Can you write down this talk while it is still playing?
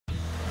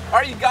All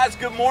right, you guys,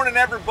 good morning,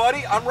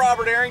 everybody. I'm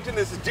Robert Arrington.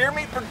 This is Deer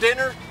Meat for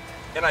Dinner,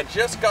 and I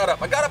just got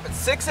up. I got up at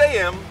 6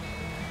 a.m.,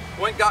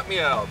 went and got me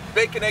a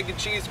bacon, egg, and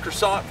cheese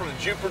croissant from the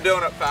Jupiter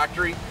Donut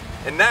Factory,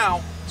 and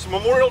now it's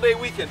Memorial Day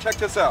weekend. Check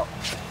this out.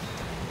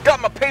 Got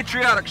my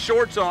patriotic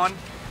shorts on,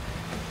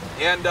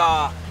 and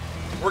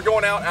we're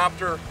going out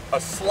after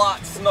a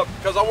slot snook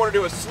because I want to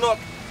do a snook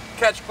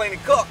catch, clean,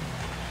 and cook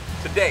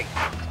today.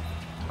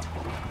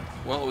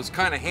 Well, it was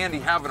kind of handy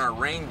having our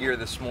rain gear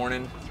this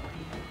morning.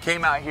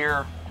 Came out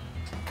here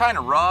kind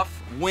of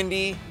rough,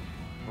 windy,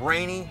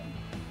 rainy,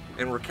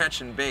 and we're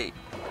catching bait.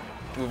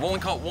 We've only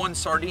caught one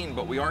sardine,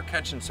 but we are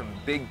catching some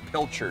big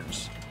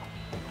pilchards.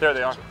 There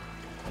they are.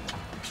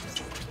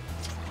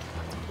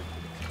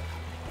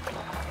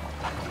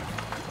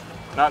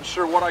 Not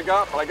sure what I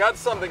got, but I got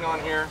something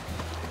on here.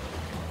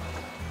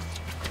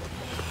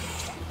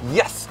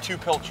 Yes, two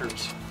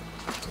pilchards.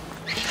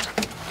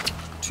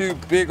 Two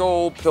big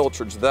old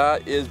pilchards.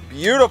 That is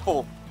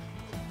beautiful.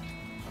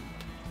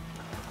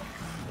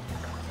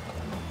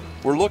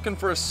 We're looking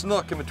for a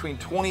snook in between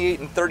 28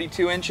 and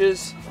 32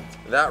 inches.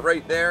 That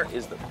right there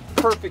is the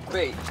perfect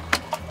bait.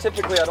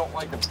 Typically, I don't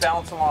like to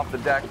bounce them off the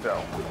deck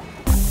though.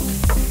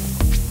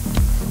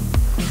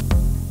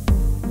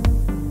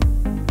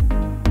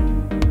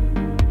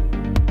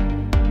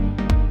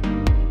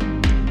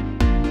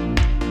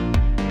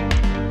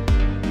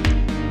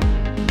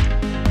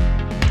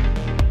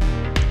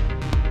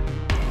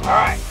 All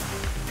right.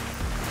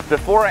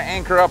 Before I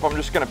anchor up, I'm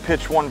just gonna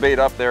pitch one bait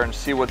up there and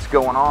see what's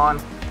going on.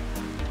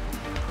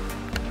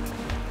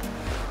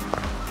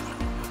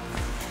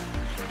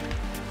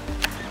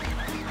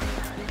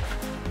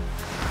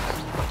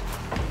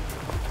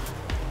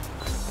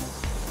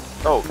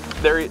 Oh,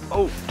 there he,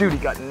 oh, dude, he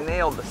got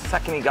nailed the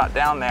second he got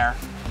down there.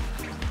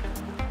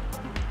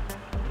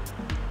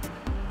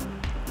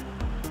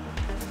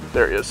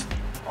 There he is.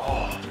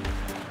 Oh,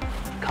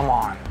 come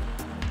on.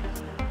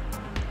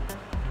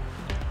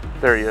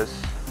 There he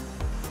is.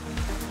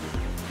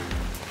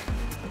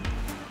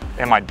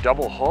 Am I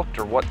double hooked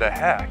or what the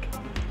heck?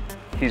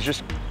 He's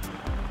just,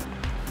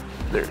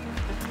 there.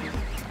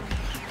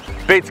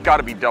 Bait's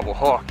gotta be double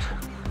hooked.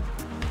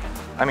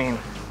 I mean,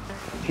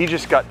 he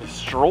just got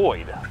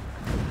destroyed.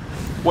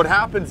 What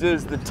happens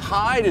is the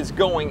tide is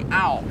going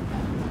out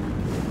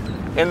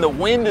and the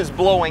wind is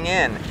blowing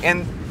in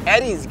and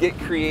eddies get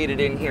created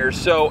in here.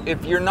 So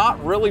if you're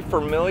not really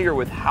familiar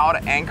with how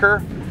to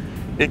anchor,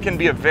 it can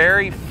be a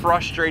very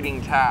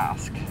frustrating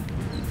task.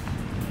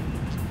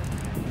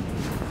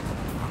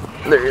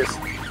 There he is.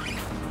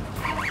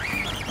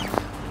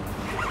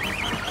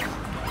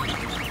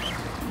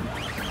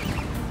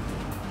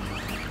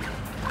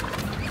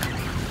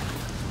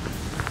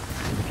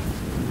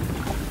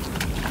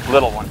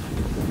 Little one.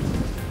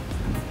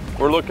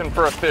 We're looking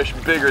for a fish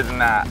bigger than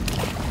that.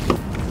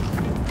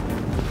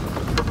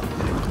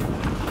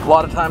 A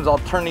lot of times I'll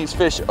turn these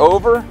fish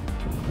over,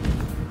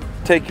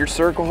 take your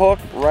circle hook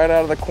right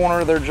out of the corner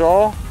of their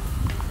jaw,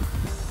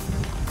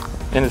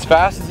 and as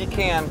fast as you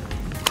can,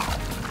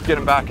 get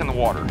them back in the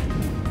water.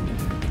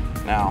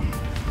 Now,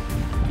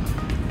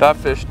 that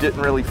fish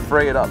didn't really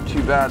fray it up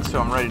too bad,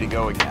 so I'm ready to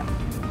go again.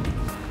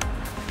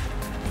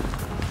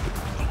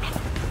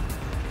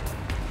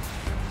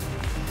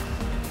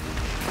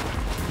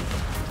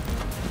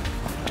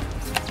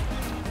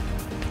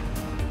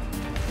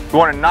 You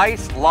want a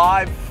nice,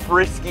 live,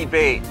 frisky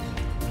bait.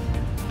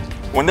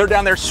 When they're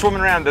down there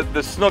swimming around,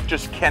 the snook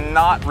just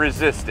cannot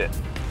resist it.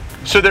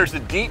 So there's a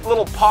deep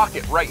little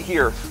pocket right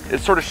here.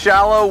 It's sort of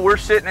shallow. We're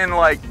sitting in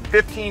like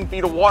 15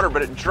 feet of water,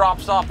 but it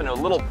drops off into a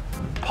little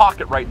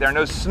pocket right there, and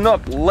those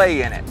snook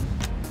lay in it.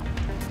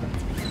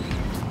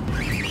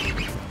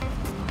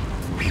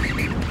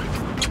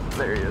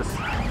 There he is.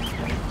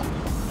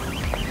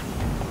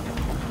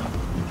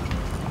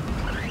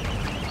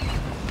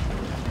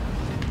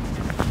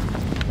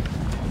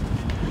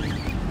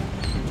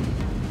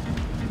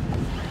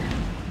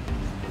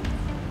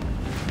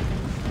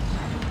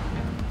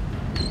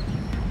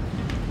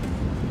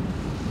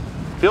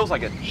 Feels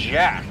like a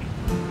jack.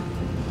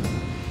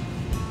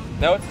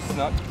 No, it's a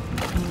snook.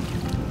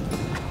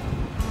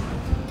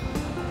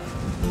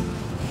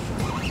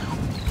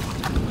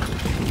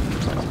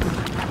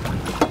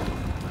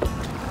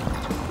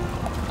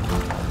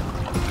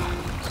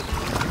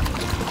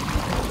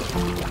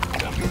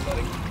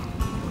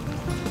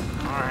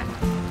 All right.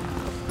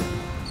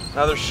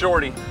 Another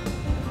shorty.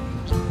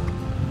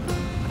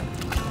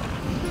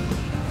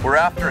 We're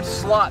after a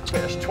slot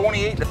fish,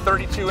 28 to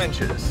 32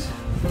 inches.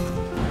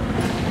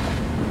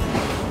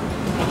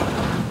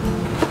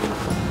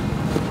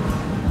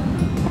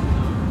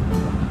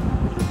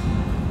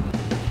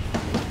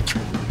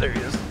 There he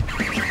is.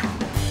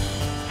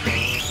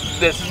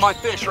 This is my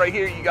fish right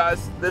here, you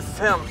guys. This is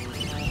him.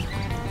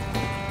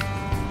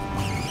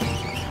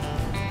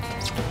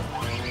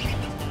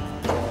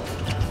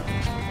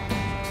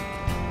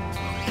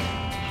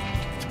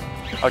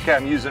 Okay,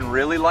 I'm using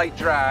really light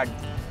drag,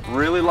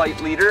 really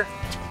light leader.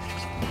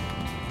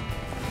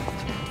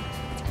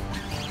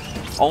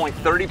 Only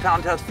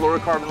 30-pound test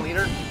fluorocarbon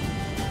leader.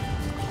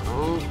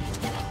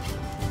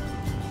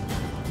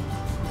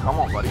 Come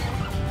on, buddy.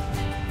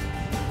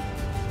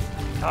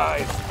 Ah,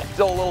 it's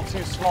still a little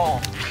too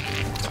small.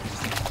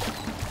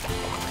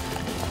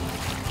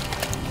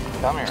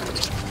 Come here.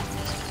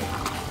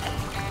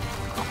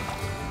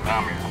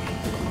 Come here.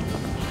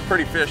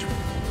 Pretty fish,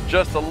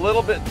 just a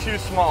little bit too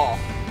small.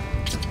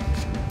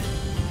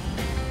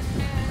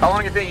 How long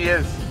do you think he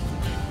is?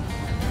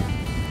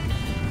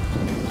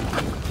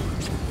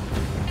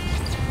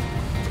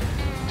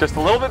 Just a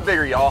little bit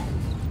bigger, y'all.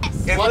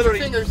 And Watch your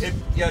fingers.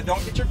 Yeah,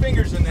 don't get your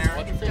fingers in there.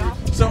 Watch your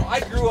fingers. So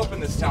I grew up in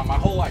this town my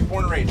whole life,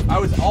 born and raised. I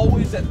was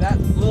always at that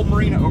little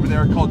marina over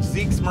there called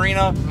Zeke's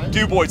Marina,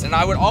 Du Bois, and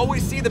I would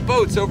always see the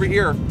boats over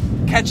here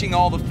catching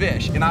all the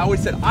fish. And I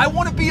always said, I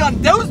want to be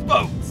on those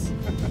boats.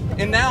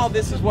 And now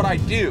this is what I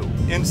do.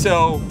 And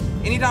so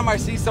anytime I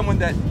see someone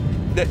that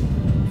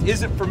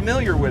isn't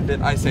familiar with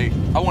it, I say,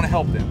 I want to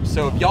help them.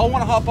 So if y'all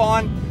want to hop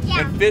on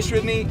and fish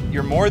with me,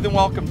 you're more than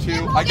welcome to.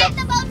 Yeah, we'll get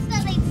the boats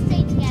so they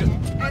stay together.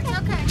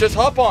 Okay. Just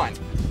hop on.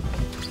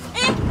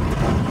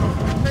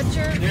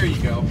 There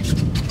you go.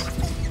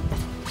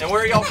 And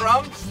where are y'all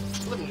from?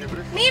 Live in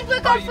Jupiter. Me and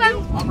Brooke How are do you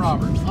do? from I'm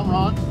Robert. I'm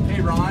Ron.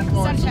 Hey, Ron.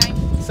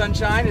 Sunshine.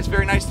 Sunshine, it's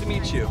very nice to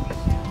meet you.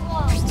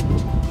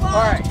 Whoa.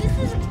 All right. This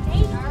is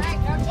amazing. All right.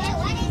 Okay,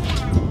 what is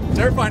that?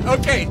 They're fine.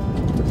 Okay,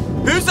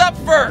 who's up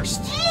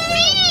first? Me.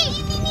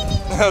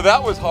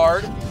 That was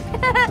hard.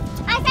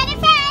 I said it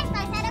first. I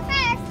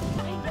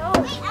know.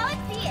 Wait, I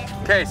would see it.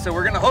 Okay, so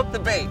we're gonna hook the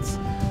baits,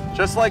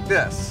 just like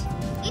this.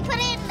 You put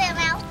it in their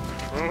mouth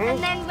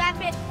and then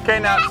wrap it. Okay,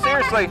 now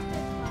seriously.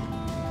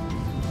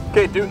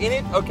 Okay,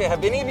 okay,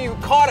 have any of you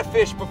caught a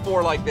fish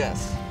before like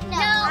this? No,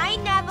 I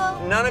never.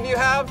 None of you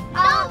have?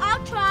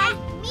 I'll try.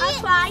 I'll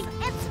try.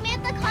 And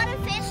Samantha caught a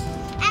fish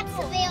at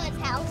Savannah's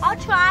house. I'll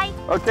try.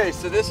 Okay,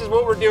 so this is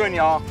what we're doing,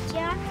 y'all.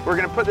 Yeah. We're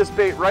gonna put this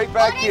bait right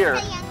back here.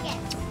 What is the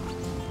youngest?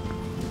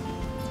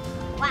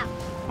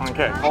 Wow.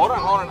 Okay, hold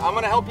on. I'm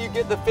gonna help you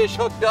get the fish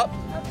hooked up.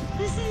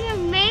 This is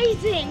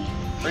amazing.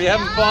 Are you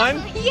having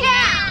fun?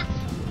 Yeah.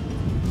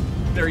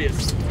 There he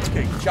is.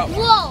 Okay, got one.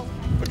 Whoa.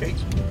 Okay.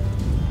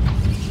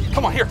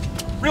 Come on, here.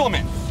 Reel him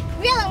in.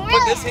 Reel him.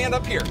 Put this hand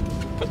up here.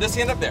 Put this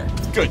hand up there.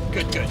 Good.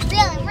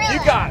 Reel him. You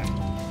got him.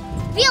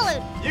 Reel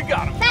him. You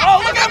got him. Fast,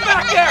 Oh, look at him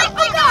back there. Oh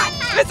my God.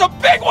 It's a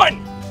big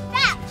one.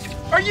 Fast.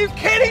 Are you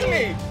kidding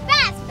me?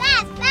 Fast.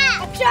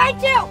 I'm trying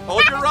to.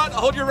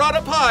 Hold your rod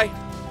up high.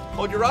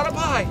 Hold your rod up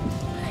high.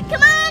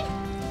 Come on.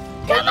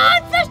 Come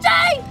on,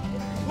 fishy.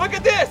 Look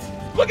at this.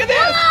 Look at this.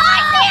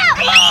 I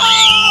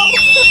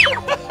see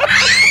him.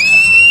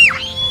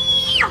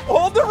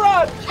 Hold the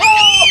rod. Oh.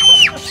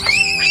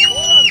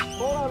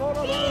 Hold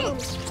on.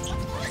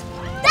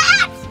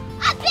 That's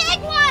a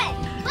big one.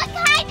 What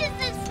kind is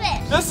this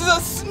fish? This is a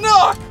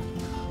snook.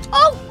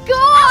 Oh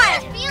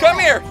God. Come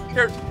here.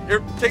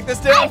 Here, take this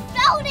I down.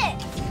 felt it.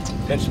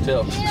 Catch your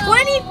tail.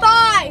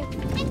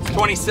 25.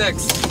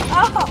 26.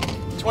 Oh.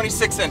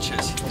 26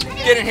 inches.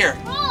 Get in here.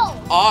 Oh.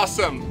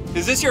 Awesome.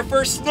 Is this your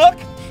first snook?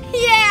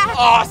 Yeah.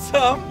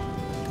 Awesome.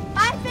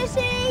 Hi,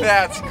 fishy.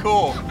 That's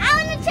cool.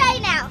 I want to try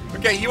now.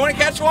 Okay, you want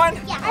to catch one?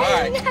 Yeah. All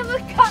I right. never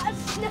caught a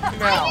snook.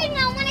 Now. I did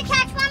not want to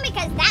catch one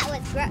because that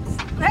was gross.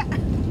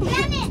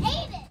 Then it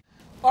ate it.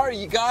 All right,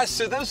 you guys,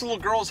 so those little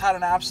girls had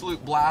an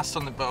absolute blast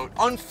on the boat.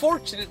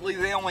 Unfortunately,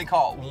 they only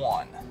caught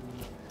one.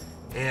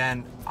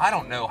 And I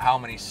don't know how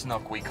many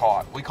snook we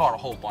caught. We caught a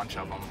whole bunch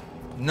of them.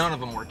 None of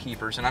them were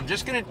keepers, and I'm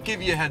just gonna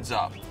give you a heads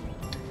up.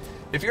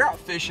 If you're out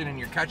fishing and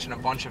you're catching a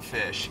bunch of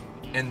fish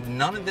and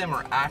none of them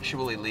are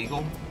actually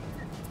legal,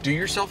 do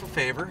yourself a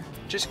favor,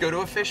 just go to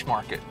a fish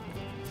market.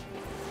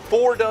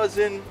 4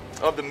 dozen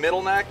of the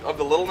little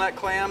neck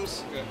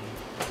clams, Okay.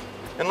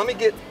 and let me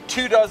get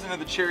 2 dozen of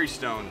the cherry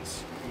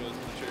stones.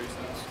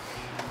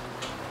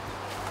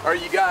 All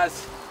right, you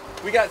guys,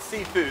 we got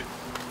seafood.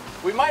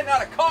 We might not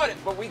have caught it,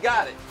 but we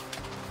got it.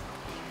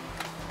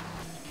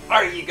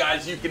 All right, you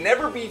guys, you can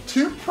never be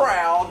too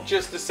proud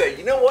just to say,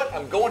 you know what,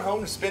 I'm going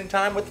home to spend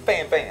time with the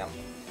fam,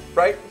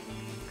 right?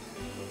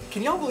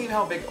 Can y'all believe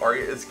how big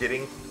Arya is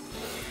getting?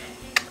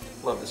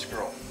 Love this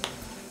girl.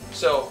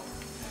 So,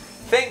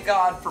 thank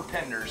God for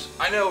Penders.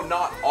 I know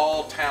not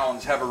all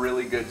towns have a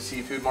really good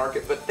seafood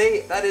market, but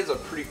that is a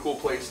pretty cool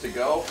place to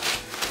go.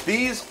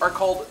 These are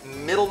called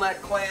middle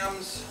neck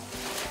clams.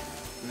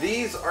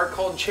 These are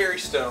called cherry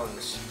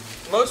stones.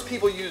 Most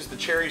people use the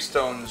cherry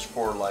stones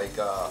for like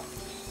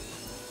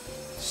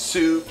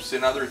soups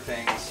and other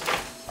things.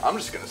 I'm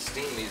just gonna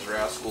steam these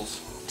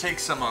rascals. Take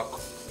some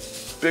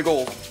big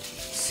old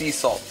sea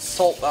salt.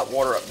 Salt that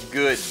water up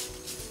good.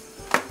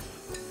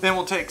 Then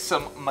we'll take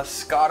some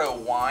Moscato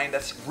wine.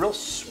 That's real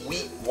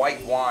sweet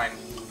white wine.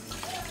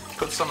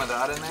 Put some of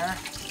that in there.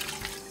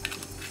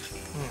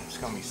 It's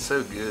gonna be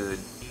so good.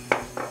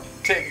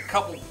 Take a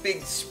couple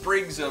big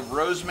sprigs of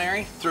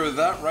rosemary, throw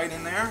that right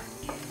in there.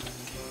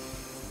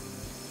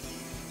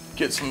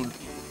 Get some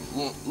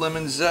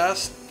lemon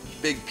zest,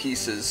 big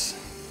pieces.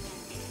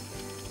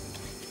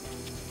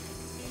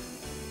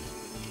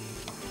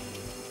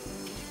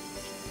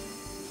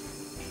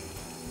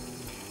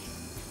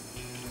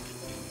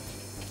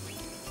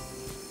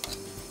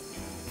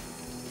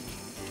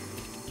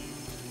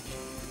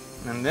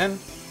 And then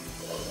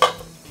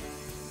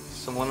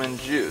some lemon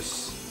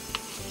juice.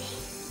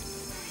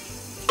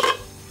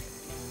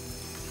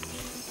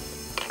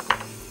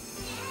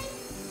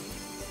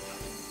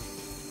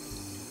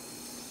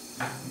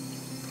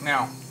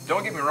 Now,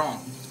 don't get me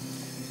wrong.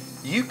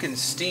 You can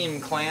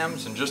steam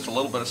clams in just a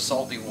little bit of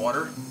salty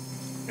water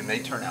and they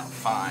turn out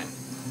fine.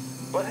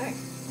 But hey,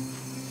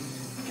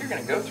 if you're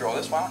gonna go through all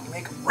this, why don't you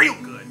make them real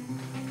good?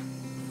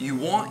 You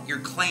want your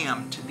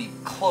clam to be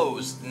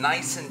closed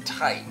nice and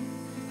tight.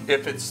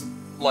 If it's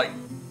like,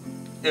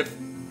 if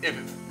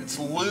it's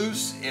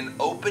loose and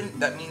open,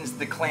 that means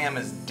the clam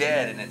is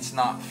dead and it's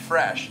not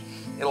fresh.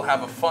 It'll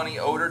have a funny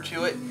odor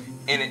to it,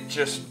 and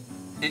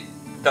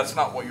that's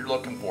not what you're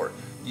looking for.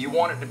 You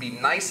want it to be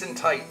nice and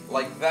tight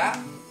like that.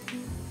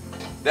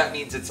 That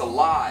means it's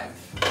alive.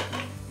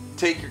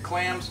 Take your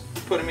clams,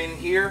 put them in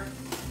here,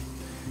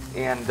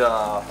 and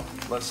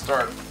let's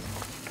start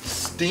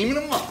steaming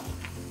them up.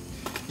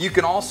 You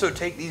can also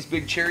take these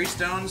big cherry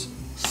stones,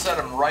 set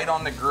them right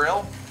on the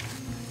grill.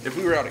 If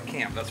we were out at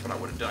camp, that's what I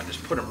would have done.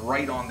 Just put them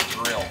right on the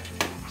grill.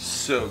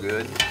 So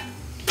good.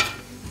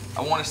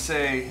 I want to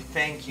say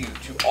thank you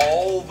to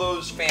all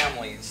those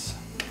families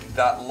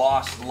that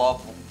lost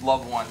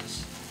loved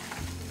ones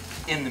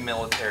in the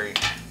military.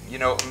 You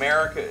know,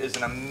 America is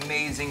an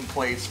amazing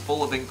place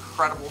full of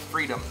incredible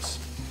freedoms.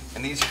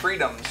 And these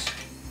freedoms,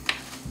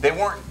 they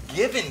weren't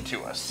given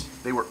to us.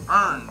 They were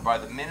earned by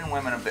the men and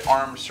women of the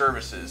armed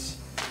services.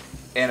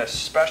 And a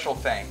special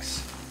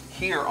thanks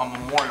here on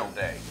Memorial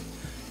Day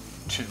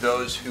to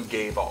those who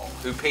gave all,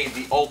 who paid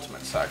the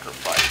ultimate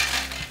sacrifice.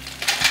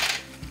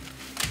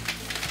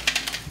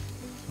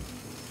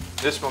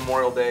 This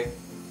Memorial Day,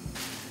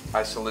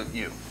 I salute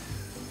you.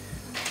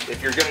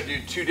 If you're going to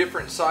do 2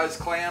 different size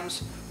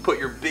clams, put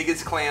your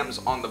biggest clams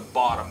on the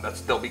bottom.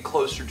 They'll be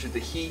closer to the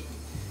heat,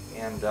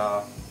 and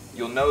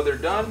you'll know they're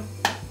done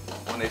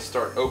when they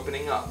start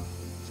opening up.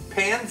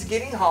 Pan's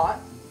getting hot.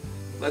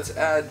 Let's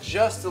add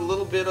just a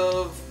little bit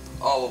of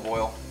olive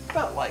oil,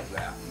 about like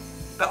that,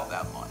 about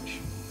that much.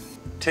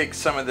 Take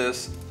some of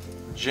this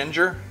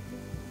ginger,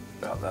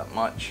 about that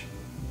much.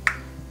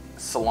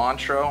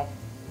 Cilantro,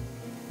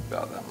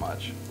 about that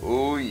much.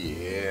 Oh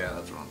yeah,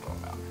 that's what I'm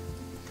talking about.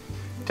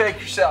 Take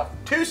yourself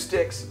 2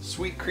 sticks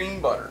sweet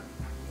cream butter.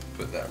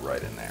 Put that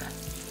right in there.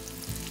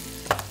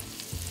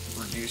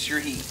 Reduce your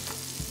heat.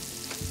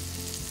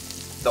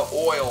 The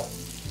oil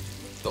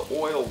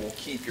will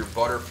keep your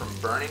butter from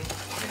burning,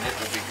 and it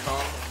will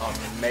become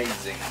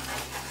amazing.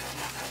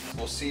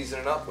 We'll season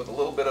it up with a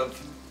little bit of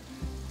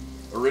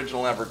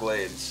original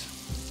Everglades.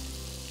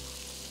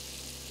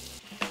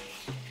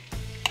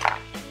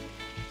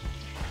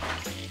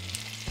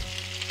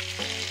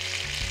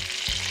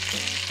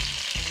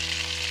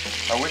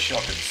 I wish y'all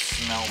could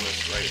smell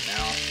this right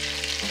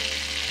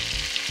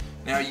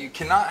now. Now, you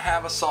cannot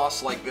have a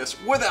sauce like this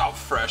without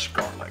fresh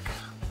garlic.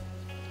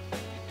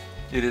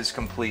 It is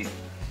complete.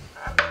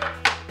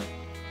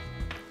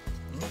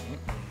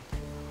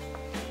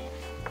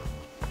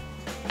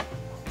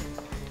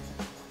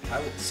 I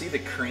would see the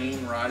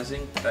cream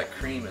rising. That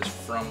cream is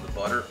from the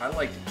butter. I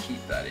like to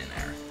keep that in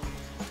there.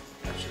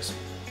 That's just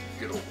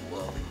good old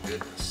love and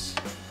goodness.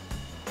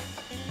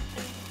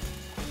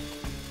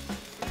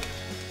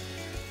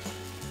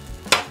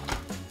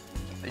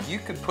 You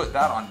could put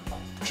that on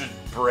just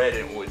bread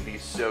and it would be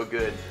so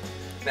good.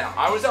 Now,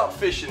 I was out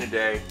fishing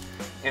today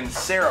and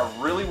Sarah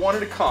really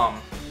wanted to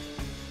come,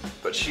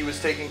 but she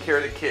was taking care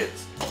of the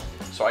kids.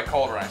 So I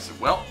called her and I said,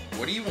 well,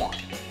 what do you want?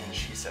 And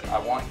she said, I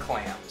want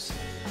clams.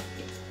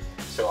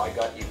 So I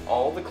got you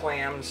all the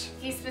clams.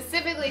 He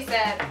specifically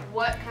said,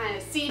 what kind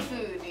of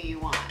seafood do you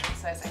want?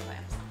 So I said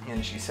clams.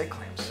 And she said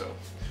clams, so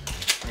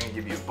I'm gonna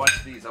give you a bunch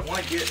of these.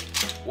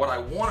 What I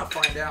wanna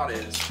find out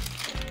is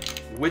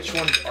which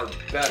ones are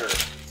better,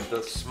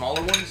 the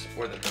smaller ones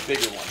or the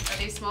bigger ones? Are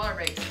these small or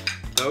big?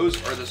 Those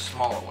are the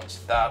smaller ones.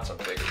 That's a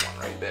bigger one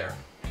right there.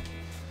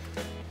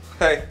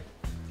 Hey,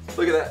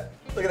 look at that.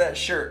 Look at that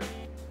shirt.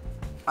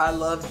 I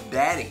love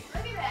Daddy.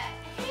 Look at that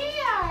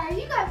hair.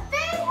 You got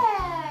fat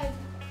head.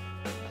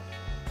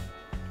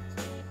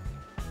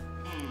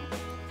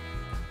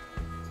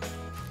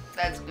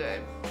 That's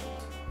good.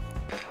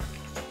 That's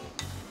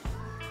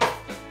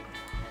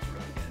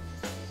really good.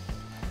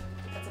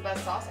 That's the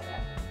best sauce I've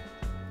had.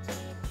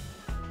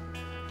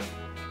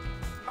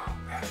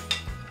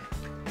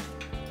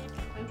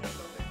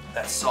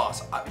 That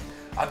sauce,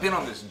 I've been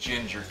on this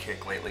ginger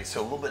kick lately,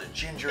 so a little bit of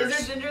ginger. Is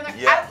there ginger in there?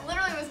 Yeah. I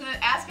literally was going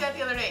to ask you that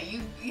the other day.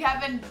 You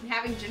have been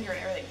having ginger and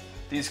everything.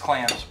 These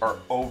clams are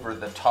over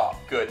the top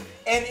good.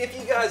 And if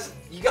you guys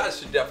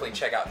should definitely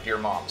check out Dear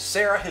Mom.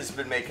 Sarah has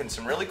been making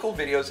some really cool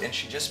videos, and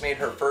she just made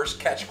her first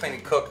Catch, Clean,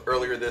 and Cook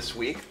earlier this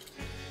week.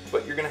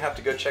 But you're gonna have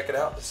to go check it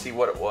out to see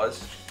what it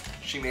was.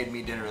 She made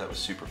me dinner that was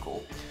super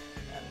cool.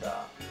 And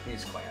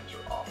these clams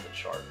are off the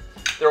chart.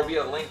 There will be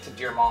a link to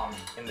Dear Mom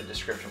in the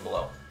description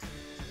below.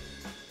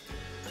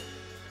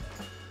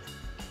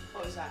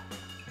 What was that?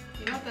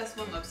 You know what this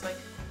one looks like?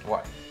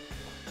 What?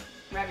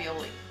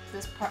 Ravioli.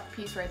 This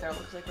piece right there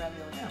looks like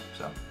ravioli. Yeah,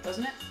 so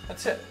doesn't it?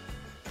 that's it.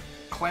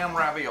 Clam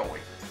ravioli.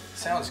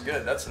 Sounds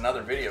good. That's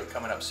another video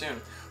coming up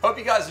soon. Hope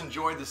you guys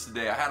enjoyed this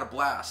today. I had a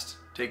blast.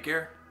 Take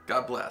care.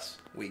 God bless.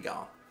 We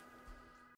gone.